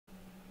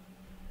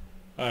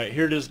Alright,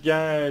 here it is,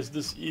 guys.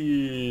 This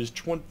is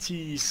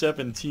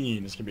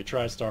 2017. It's going to be a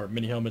Tristar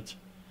mini helmet.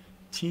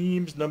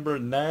 Teams number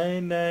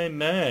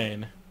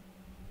 999.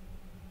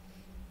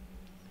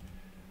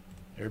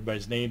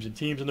 Everybody's names and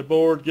teams on the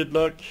board. Good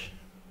luck.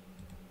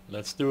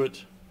 Let's do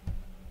it.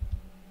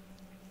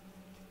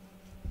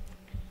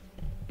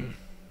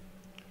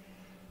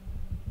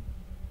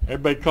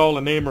 Everybody call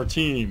a name or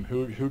team.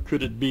 Who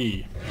could it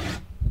be?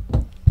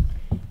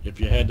 If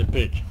you had to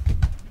pick.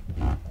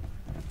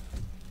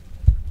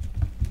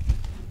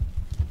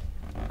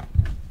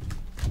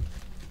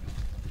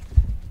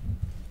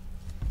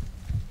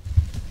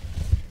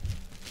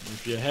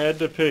 If you had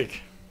to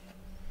pick.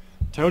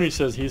 Tony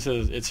says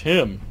it's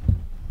him.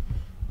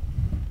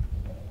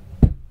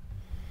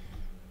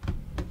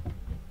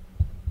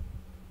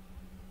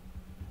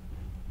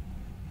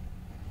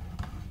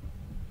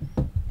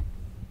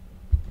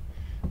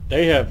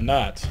 They have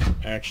not,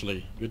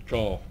 actually. Good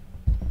call.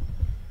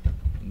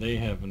 They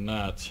have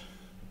not.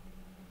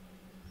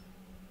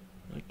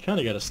 I kind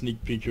of got a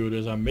sneak peek who it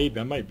is. I might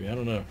be. I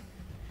don't know.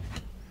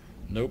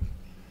 Nope.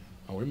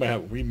 Oh,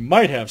 we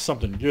might have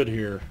something good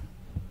here.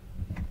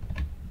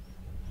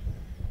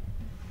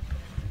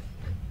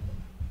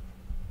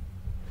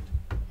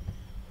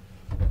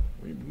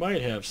 We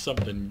might have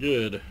something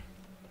good.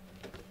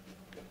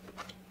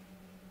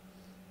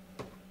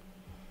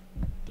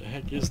 The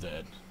heck is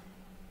that?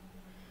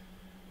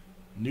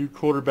 New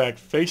quarterback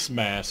face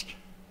mask.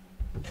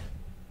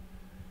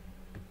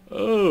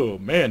 Oh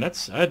man, I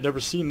had never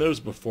seen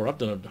those before. I've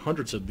done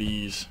hundreds of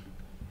these.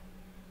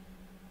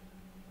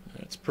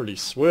 That's pretty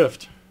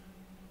swift.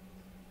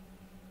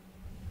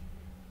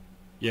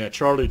 Yeah,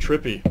 Charlie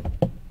Trippy.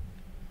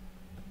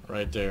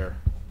 Right there.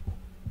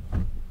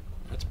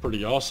 That's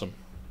pretty awesome.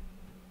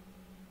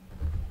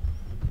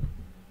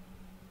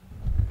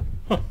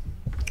 Huh.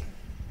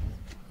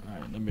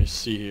 Alright, let me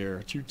see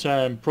here.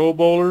 Two-time Pro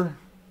Bowler.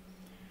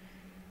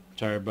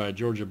 Retired by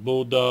Georgia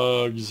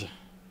Bulldogs.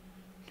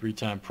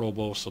 Three-time Pro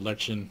Bowl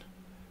selection.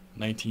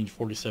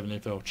 1947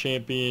 NFL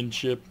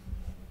Championship.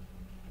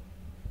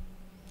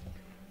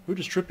 Who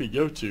does Trippy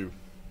go to?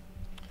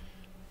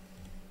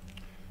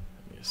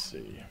 Let me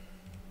see.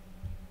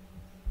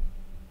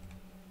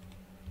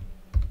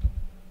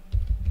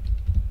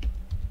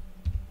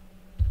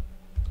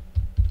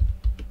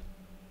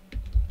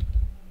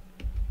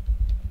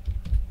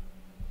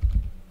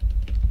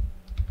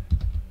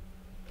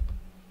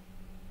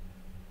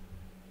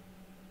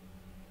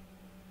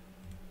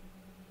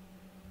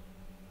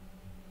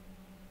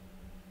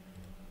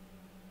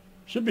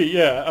 Should be,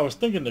 yeah, I was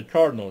thinking the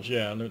Cardinals,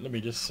 yeah, let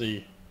me just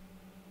see.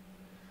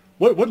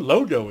 What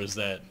logo is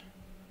that?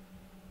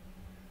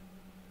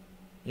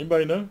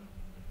 Anybody know?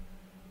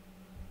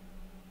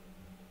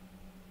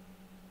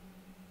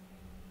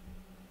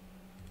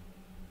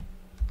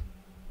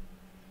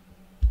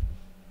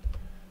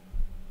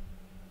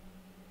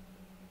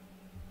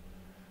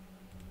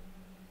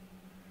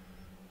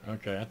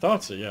 Okay, I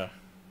thought so, yeah.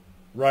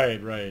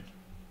 Right, right.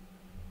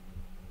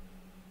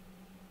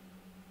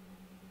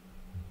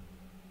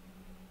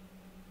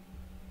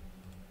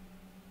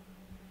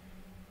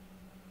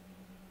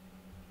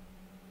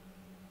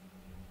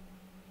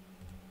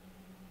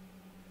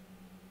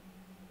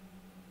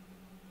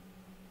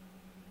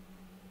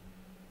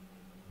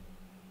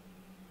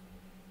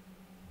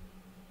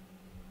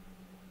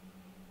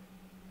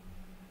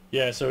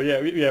 Yeah, so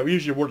yeah, we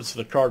usually award it to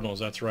the Cardinals.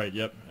 That's right.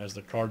 Yep, as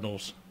the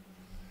Cardinals.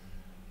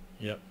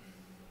 Yep,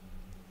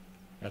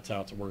 that's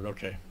how it's awarded.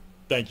 Okay,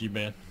 thank you,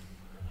 man.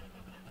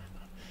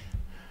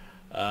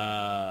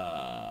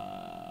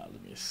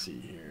 Let me see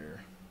here.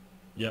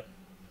 Yep,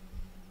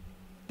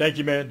 thank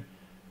you, man.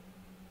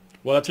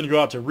 Well, that's gonna go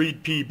out to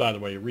Reed P. By the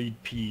way,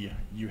 Reed P.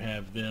 You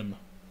have them.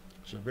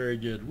 So very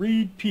good,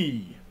 Reed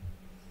P.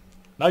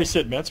 Nice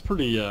hit, man. That's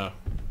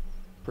pretty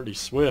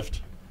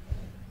swift.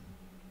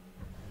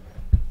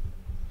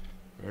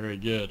 Very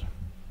good.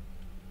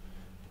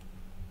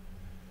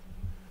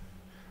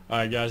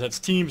 Alright guys, that's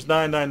Teams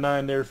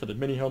 999 there for the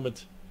mini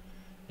helmet.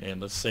 And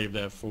let's save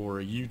that for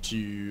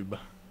YouTube.